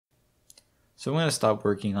So I'm going to stop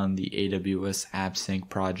working on the AWS AppSync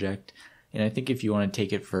project, and I think if you want to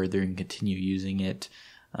take it further and continue using it,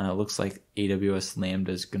 it looks like AWS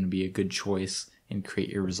Lambda is going to be a good choice and create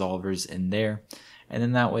your resolvers in there. And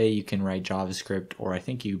then that way you can write JavaScript, or I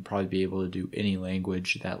think you'd probably be able to do any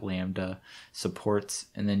language that Lambda supports,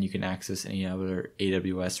 and then you can access any other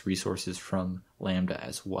AWS resources from Lambda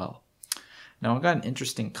as well. Now I got an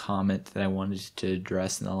interesting comment that I wanted to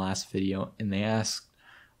address in the last video, and they asked,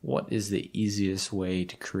 what is the easiest way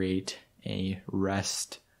to create a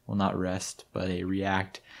REST, well not REST, but a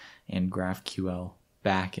React and GraphQL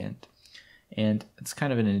backend? And it's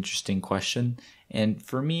kind of an interesting question. And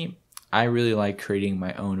for me, I really like creating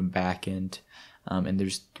my own backend. And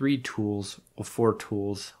there's 4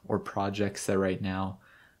 tools or projects that right now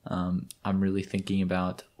I'm really thinking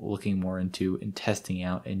about looking more into and testing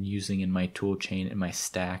out and using in my tool chain and my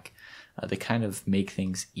stack to kind of make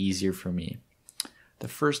things easier for me. The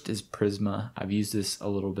first is Prisma. I've used this a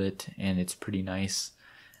little bit and it's pretty nice.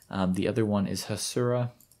 The other one is Hasura,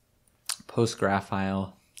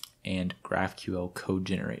 PostGraphile, and GraphQL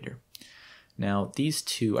Cogenitor. Now these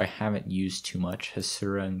two I haven't used too much,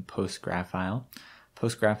 Hasura and PostGraphile.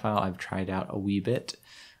 PostGraphile I've tried out a wee bit,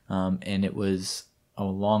 and it was a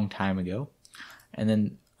long time ago. And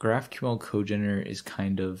then GraphQL Cogenitor is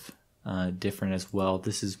kind of different as well.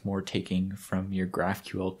 This is more taking from your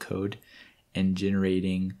GraphQL code and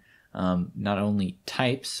generating not only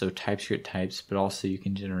types, so TypeScript types, but also you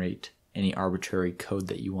can generate any arbitrary code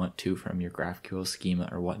that you want to from your GraphQL schema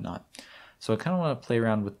or whatnot. So I kind of want to play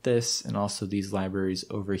around with this and also these libraries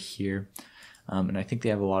over here. And I think they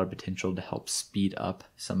have a lot of potential to help speed up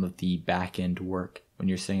some of the backend work when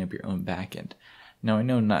you're setting up your own backend. Now I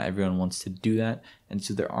know not everyone wants to do that, and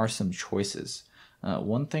so there are some choices.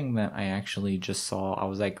 One thing that I actually just saw, I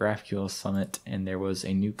was at GraphQL Summit and there was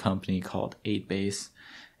a new company called 8Base,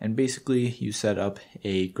 and basically you set up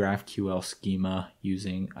a GraphQL schema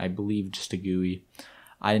using, I believe, just a GUI.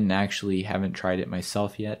 I haven't tried it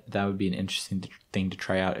myself yet. That would be an interesting thing to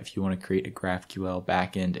try out if you want to create a GraphQL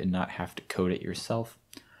backend and not have to code it yourself.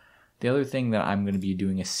 The other thing that I'm going to be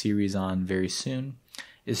doing a series on very soon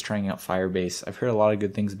is trying out Firebase. I've heard a lot of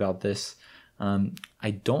good things about this.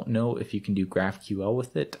 I don't know if you can do GraphQL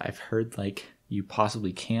with it. I've heard like you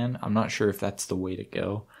possibly can. I'm not sure if that's the way to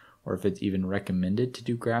go or if it's even recommended to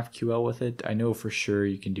do GraphQL with it. I know for sure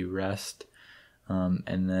you can do REST.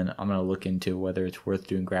 And then I'm going to look into whether it's worth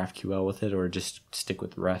doing GraphQL with it or just stick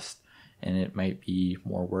with REST, and it might be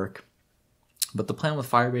more work. But the plan with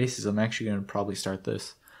Firebase is I'm actually going to probably start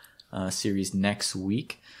this series next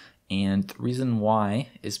week. And the reason why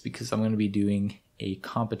is because I'm going to be doing a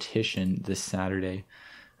competition this Saturday.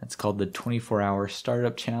 It's called the 24-Hour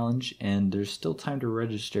Startup Challenge, and there's still time to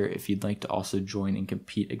register if you'd like to also join and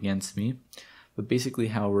compete against me. But basically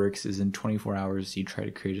how it works is in 24 hours you try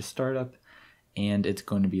to create a startup, and it's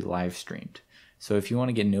going to be live streamed. So if you want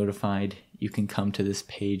to get notified, you can come to this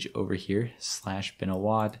page over here,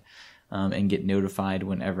 /binawad, and get notified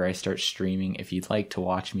whenever I start streaming if you'd like to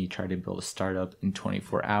watch me try to build a startup in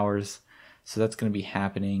 24 hours. So that's going to be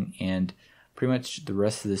happening, and pretty much the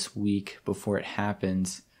rest of this week before it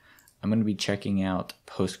happens, I'm going to be checking out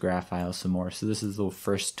PostGraphile some more. So this is the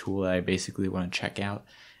first tool that I basically want to check out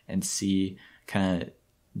and see, kind of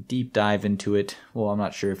deep dive into it. Well, I'm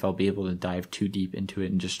not sure if I'll be able to dive too deep into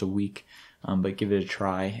it in just a week, but give it a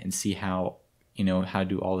try and see how to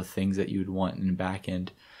do all the things that you would want in the backend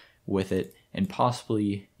with it, and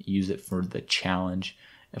possibly use it for the challenge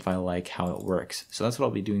if I like how it works. So that's what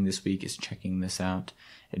I'll be doing this week, is checking this out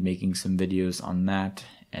and making some videos on that,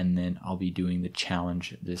 and then I'll be doing the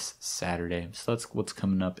challenge this Saturday. So that's what's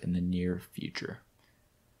coming up in the near future.